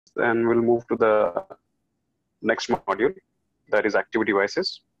then we'll move to the next module, that is active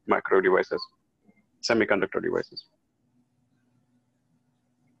devices, micro devices, semiconductor devices.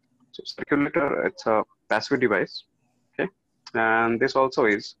 So circulator, it's a passive device, okay, and this also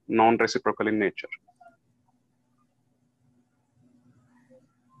is non-reciprocal in nature.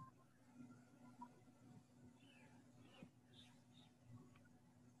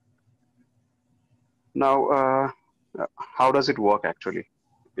 Now, how does it work actually?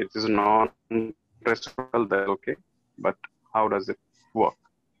 It is non-reciprocal, that's okay, but how does it work?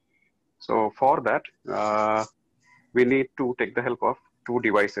 So for that, we need to take the help of two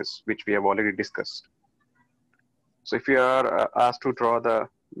devices, which we have already discussed. So if you are asked to draw the,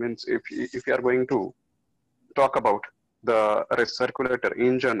 means if you are going to talk about the circulator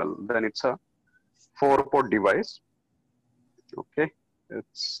in general, then it's a 4-port device. Okay,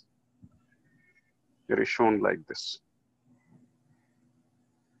 it's very shown like this.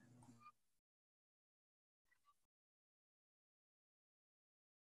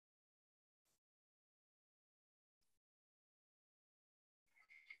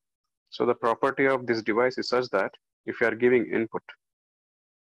 So the property of this device is such that if you are giving input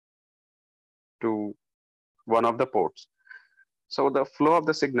to one of the ports, so the flow of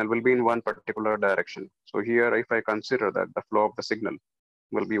the signal will be in one particular direction. So here, if I consider that the flow of the signal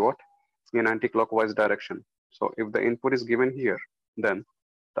will be what? In anti-clockwise direction. So if the input is given here, then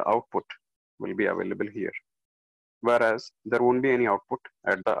the output will be available here. Whereas there won't be any output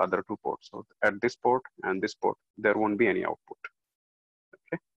at the other two ports. So at this port and this port, there won't be any output.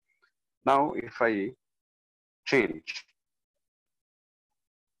 Okay. Now, if I change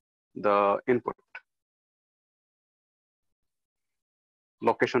the input,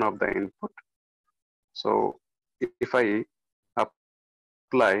 location of the input. So if I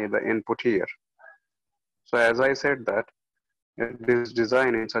apply the input here, so as I said that it is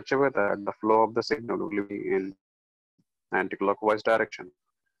designed in such a way that the flow of the signal will be in anti-clockwise direction.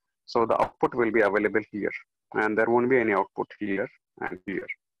 So the output will be available here, and there won't be any output here and here.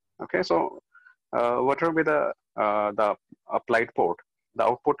 Okay, so what will be the applied port? The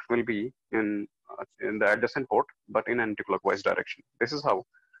output will be in the adjacent port, but in anti-clockwise direction. This is how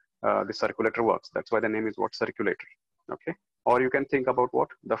the circulator works. That's why the name is what? Circulator. Okay, or you can think about what?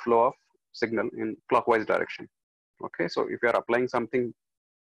 The flow of signal in clockwise direction. Okay, so if you are applying something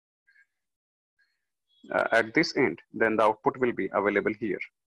at this end, then the output will be available here.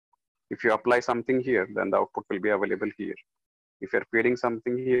 If you apply something here, then the output will be available here. If you're feeding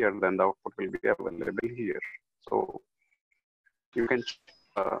something here, then the output will be available here. So you can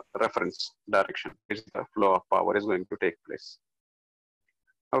reference direction, which the flow of power is going to take place.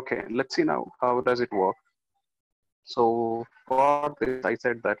 Okay, let's see now, how does it work? So for this, I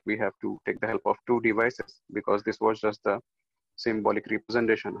said that we have to take the help of two devices, because this was just the symbolic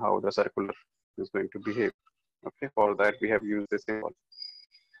representation how the circular is going to behave. Okay, for that we have used this symbol.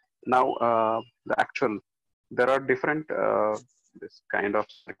 Now there are different this kind of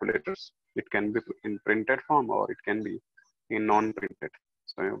circulators. It can be in printed form or it can be in non-printed.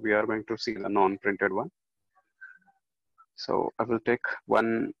 So we are going to see the non-printed one. So I will take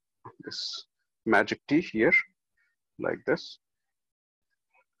this magic T here, like this.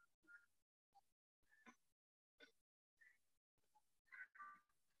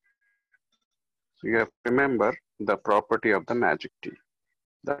 So you have to remember the property of the magic T.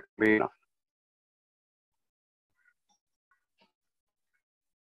 That will be enough.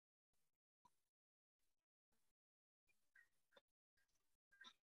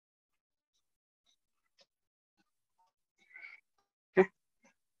 Okay.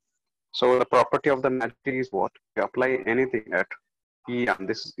 So the property of the magic T is what? You apply anything at E arm.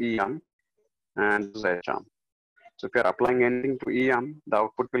 This is E arm and this is H arm. So if you are applying anything to E arm, the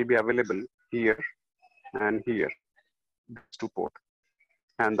output will be available here and here, these two ports.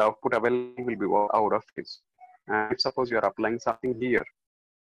 And the output available will be out of phase. And if suppose you are applying something here,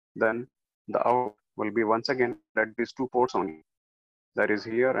 then the output will be once again at these two ports only, that is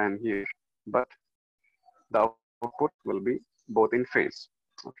here and here, but the output will be both in phase.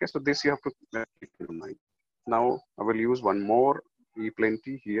 Okay, so this you have to keep in mind. Now I will use one more E plane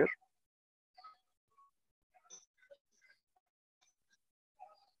T here.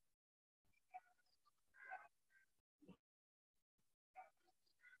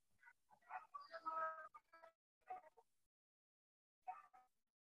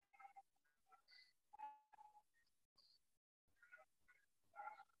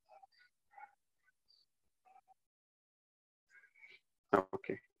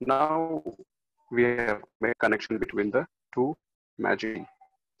 Okay, now we have made connection between the two magic T.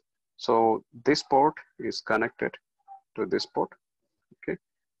 So this port is connected to this port. Okay,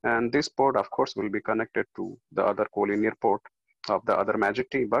 And this port, of course, will be connected to the other collinear port of the other magic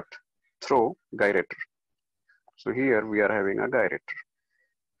T, but through gyrator. So here we are having a gyrator.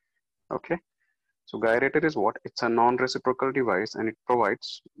 Okay. So gyrator is what? It's a non-reciprocal device and it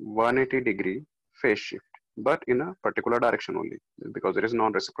provides 180-degree phase shift, but in a particular direction only because it is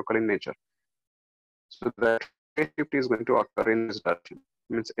non-reciprocal in nature. So that phase shift is going to occur in this direction.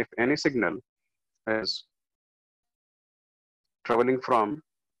 Means if any signal is traveling from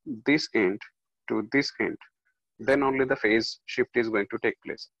this end to this end, then only the phase shift is going to take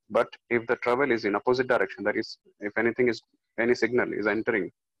place. But if the travel is in opposite direction, that is, if any signal is entering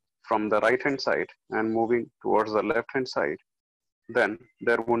from the right hand side and moving towards the left hand side, then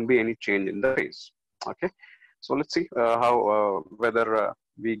there won't be any change in the phase. Okay, so let's see how whether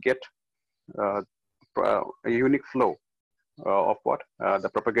we get a unique flow of what the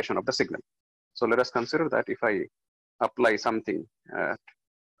propagation of the signal. So let us consider that if I apply something at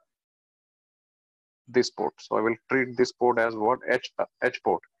this port, so I will treat this port as what H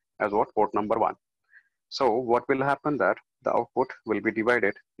port as what port number 1. So what will happen that the output will be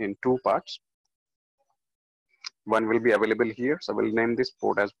divided in two parts. One will be available here. So we'll name this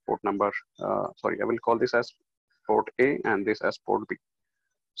port as port number, I will call this as port A and this as port B.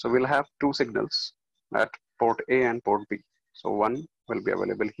 So we'll have two signals at port A and port B. So one will be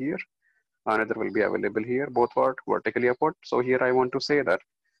available here, another will be available here, both are vertically upward. So here I want to say that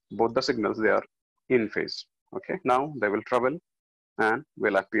both the signals, they are in phase. Okay, now they will travel and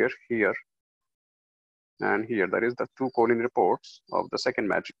will appear here and here. That is the two collinear ports of the second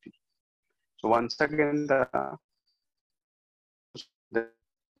magic T. So once again,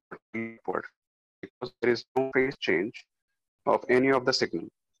 because there is no phase change of any of the signal.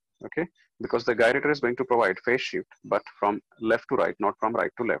 Okay, because the gyrator is going to provide phase shift, but from left to right, not from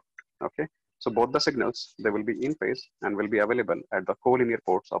right to left. Okay, so both the signals, they will be in phase and will be available at the collinear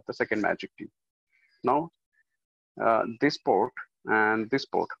ports of the second magic T. Now, this port and this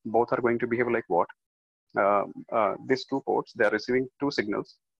port, both are going to behave like what? These two ports, they are receiving two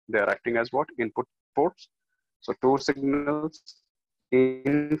signals. They are acting as what? Input ports. So two signals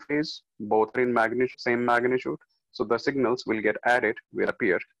in phase, both are in magnitude, same magnitude. So the signals will get added, will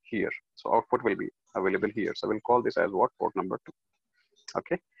appear here. So output will be available here. So we'll call this as what? Port number 2.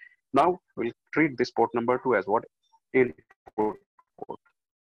 Okay. Now we'll treat this port number 2 as what? Input port.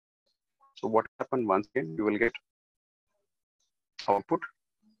 So what happened once again? You will get output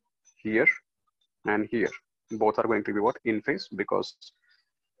here and here. Both are going to be what? In phase, because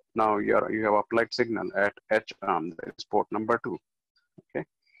now you have applied signal at H arm, that is port number 2. Okay.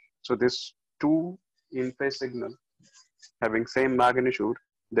 So this two in phase signal having same magnitude,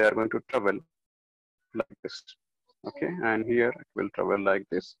 they are going to travel like this. Okay, and here it will travel like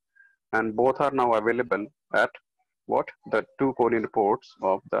this, and both are now available at what? The two collinear ports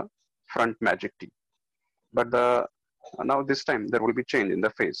of the front magic T. But now this time there will be change in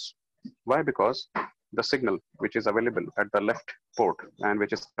the phase. Why? Because the signal which is available at the left port and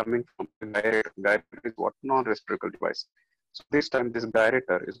which is coming from the gyrator is what? Non-reciprocal device. So this time this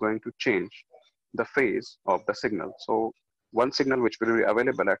gyrator is going to change the phase of the signal. So one signal which will be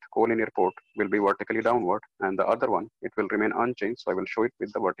available at collinear port will be vertically downward, and the other one, it will remain unchanged. So I will show it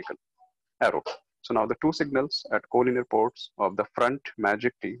with the vertical arrow. So now the two signals at collinear ports of the front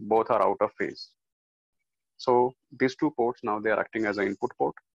magic T, both are out of phase. So these two ports, now they are acting as an input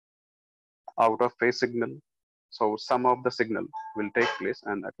port, out of phase signal. So some of the signal will take place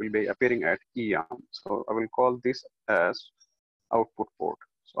and that will be appearing at E arm. So I will call this as output port.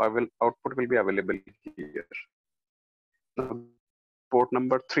 So output will be available here. Now, port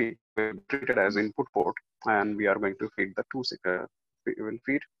number 3 will be treated as input port, and we are going to feed the we will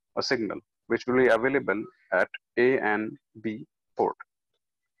feed a signal which will be available at A and B port.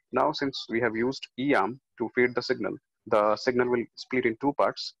 Now, since we have used E arm to feed the signal will split in two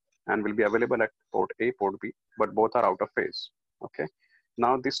parts and will be available at port A, port B, but both are out of phase. Okay.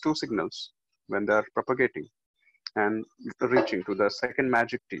 Now these two signals, when they are propagating and reaching to the second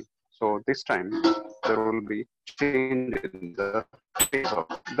magic T, so this time there will be change in the phase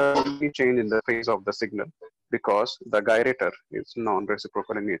of the signal, because the gyrator is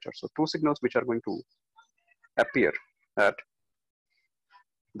non-reciprocal in nature. So two signals which are going to appear at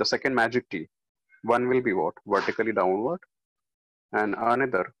the second magic T, one will be what? Vertically downward, and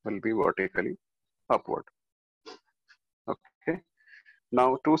another will be vertically upward. Okay.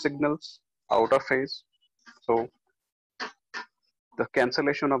 Now two signals out of phase. So the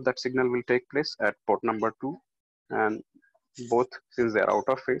cancellation of that signal will take place at port number 2, and both, since they are out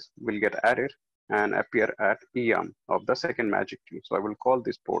of phase, will get added and appear at E arm of the second magic T. So I will call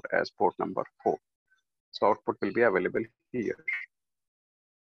this port as port number 4. So output will be available here.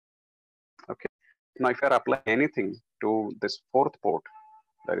 Okay. Now, if you are applying anything to this fourth port,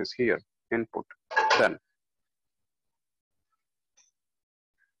 that is here, input, then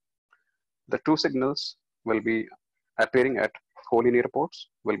the two signals will be appearing at collinear ports,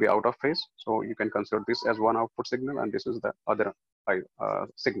 will be out of phase. So you can consider this as one output signal, and this is the other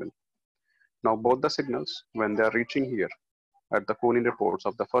signal. Now, both the signals, when they are reaching here at the collinear ports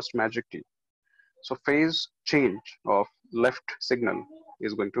of the first magic T, so phase change of left signal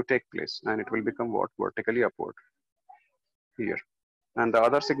is going to take place, and it will become what? Vertically upward here. And the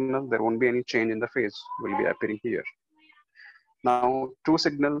other signal, there won't be any change in the phase, will be appearing here. Now, two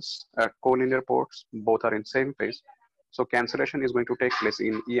signals at collinear ports, both are in same phase. So cancellation is going to take place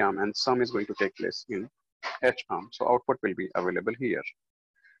in E arm, and sum is going to take place in H arm. So output will be available here.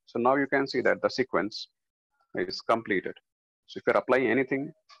 So now you can see that the sequence is completed. So if you're applying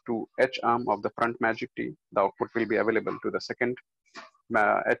anything to H arm of the front magic T, the output will be available to the second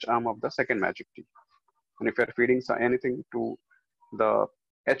H arm of the second magic T. And if you're feeding anything to the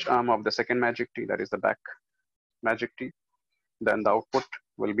H arm of the second magic T, that is the back magic T, then the output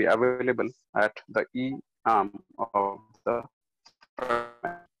will be available at the E arm of the front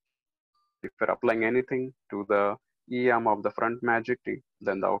magic. If you're applying anything to the E arm of the front magic T,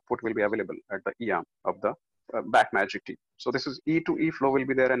 then the output will be available at the E arm of the back magic T. So this is E to E flow will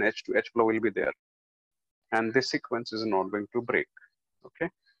be there, and H to H flow will be there. And this sequence is not going to break. Okay.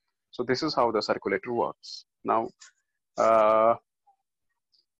 So this is how the circulator works. Now,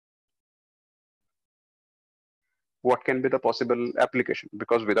 what can be the possible application?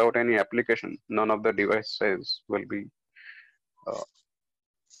 Because without any application, none of the devices will be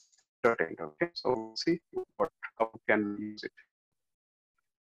entertained. Okay, so we'll see how can we use it.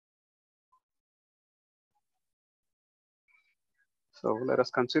 So let us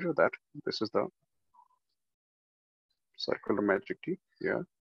consider that this is the circular magic T here,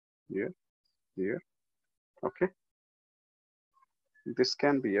 here, here. Okay, this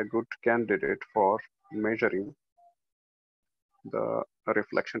can be a good candidate for measuring the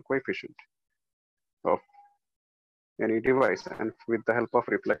reflection coefficient of any device, and with the help of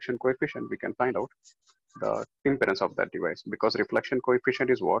reflection coefficient, we can find out the impedance of that device, because reflection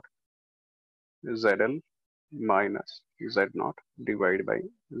coefficient is what? ZL minus Z0 divided by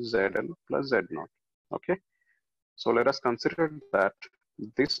ZL plus Z0. Okay, so let us consider that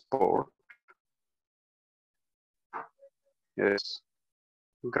this port is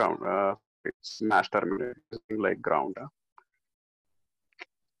ground, it's match terminated like ground.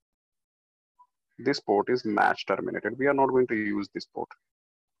 This port is match terminated. We are not going to use this port.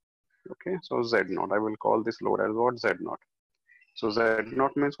 Okay, so Z0, I will call this load as what? Z0. So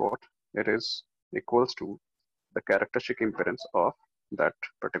Z0 means what? It is equals to the characteristic impedance of that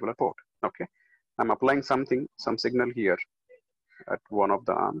particular port. Okay, I'm applying some signal here at one of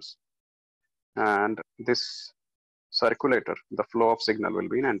the arms, and this circulator, the flow of signal will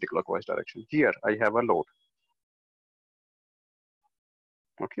be in anti-clockwise direction. Here I have a load.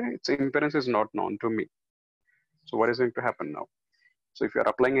 Okay, its impedance is not known to me. So what is going to happen now? So if you are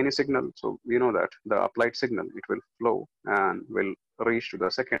applying any signal, so we know that the applied signal, it will flow and will reach to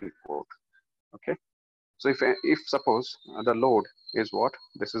the second port. Okay, so if suppose the load is what?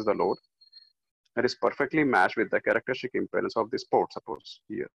 This is the load. It is perfectly matched with the characteristic impedance of this port, suppose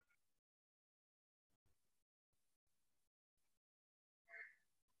here.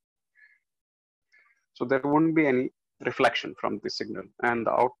 So there won't be any reflection from this signal and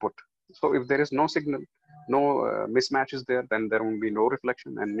the output. So if there is no signal, no mismatch is there, then there won't be no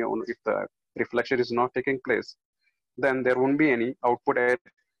reflection. And if the reflection is not taking place, then there won't be any output at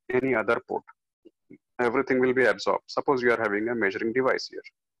any other port. Everything will be absorbed. Suppose you are having a measuring device here.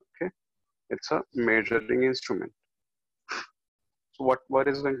 Okay, it's a measuring instrument. So what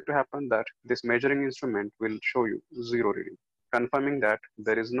is going to happen? That this measuring instrument will show you zero reading, confirming that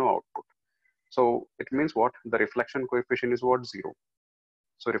there is no output. So it means what? The reflection coefficient is what? Zero.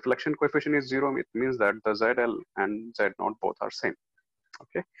 So reflection coefficient is zero. It means that the ZL and Z0 both are same.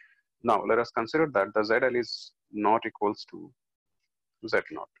 Okay. Now let us consider that the ZL is not equals to Z0.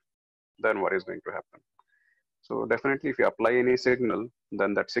 Then what is going to happen? So definitely, if you apply any signal,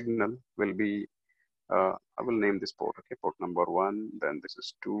 then that signal will be. I will name this port. Okay, port number 1. Then this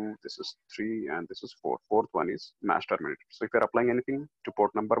is 2. This is 3, and this is 4. Fourth one is match terminated. So if you're applying anything to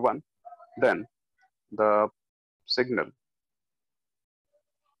port number 1, then the signal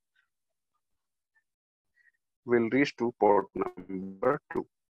will reach to port number 2.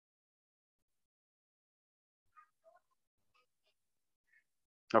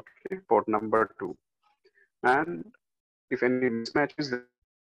 Okay, port number 2. And if any mismatch is there,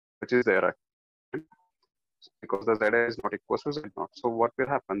 which is there, because the ZA is not equal to Z0. So what will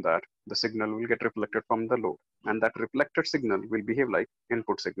happen that the signal will get reflected from the load, and that reflected signal will behave like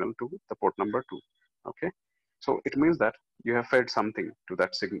input signal to the port number 2. Okay, so it means that you have fed something to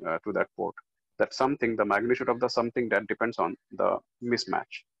that to that port. That something, the magnitude of the something, that depends on the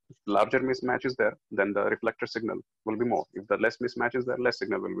mismatch. If larger mismatch is there, then the reflected signal will be more. If the less mismatch is there, less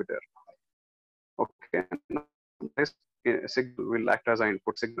signal will be there. Okay, now this signal will act as an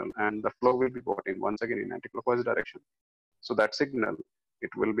input signal, and the flow will be brought in once again in anti-clockwise direction. So that signal, it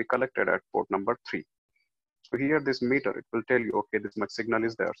will be collected at port number 3. So here this meter, it will tell you, okay, this much signal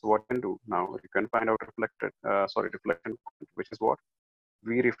is there. So what you can do now, you can find out reflection, which is what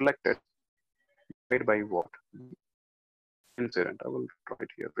we reflected paid by what incident. I will write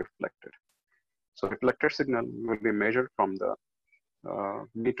here reflected. So reflected signal will be measured from the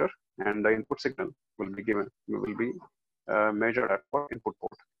meter, and the input signal will be measured at what input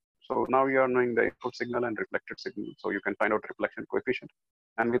port. So now you are knowing the input signal and reflected signal. So you can find out reflection coefficient,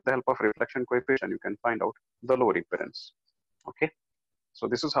 and with the help of reflection coefficient, you can find out the load impedance. Okay, so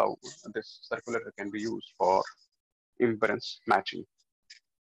this is how this circulator can be used for impedance matching.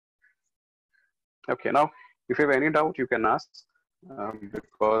 Okay, now if you have any doubt, you can ask,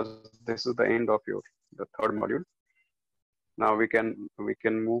 because this is the end of the third module. Now we can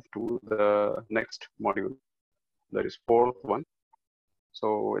move to the next module, that is fourth one.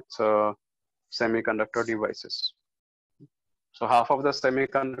 So it's semiconductor devices. So half of the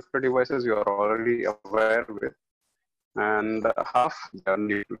semiconductor devices you are already aware with, and half they are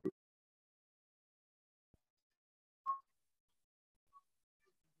new to you.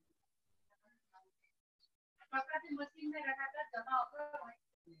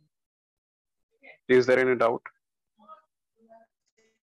 Is there any doubt?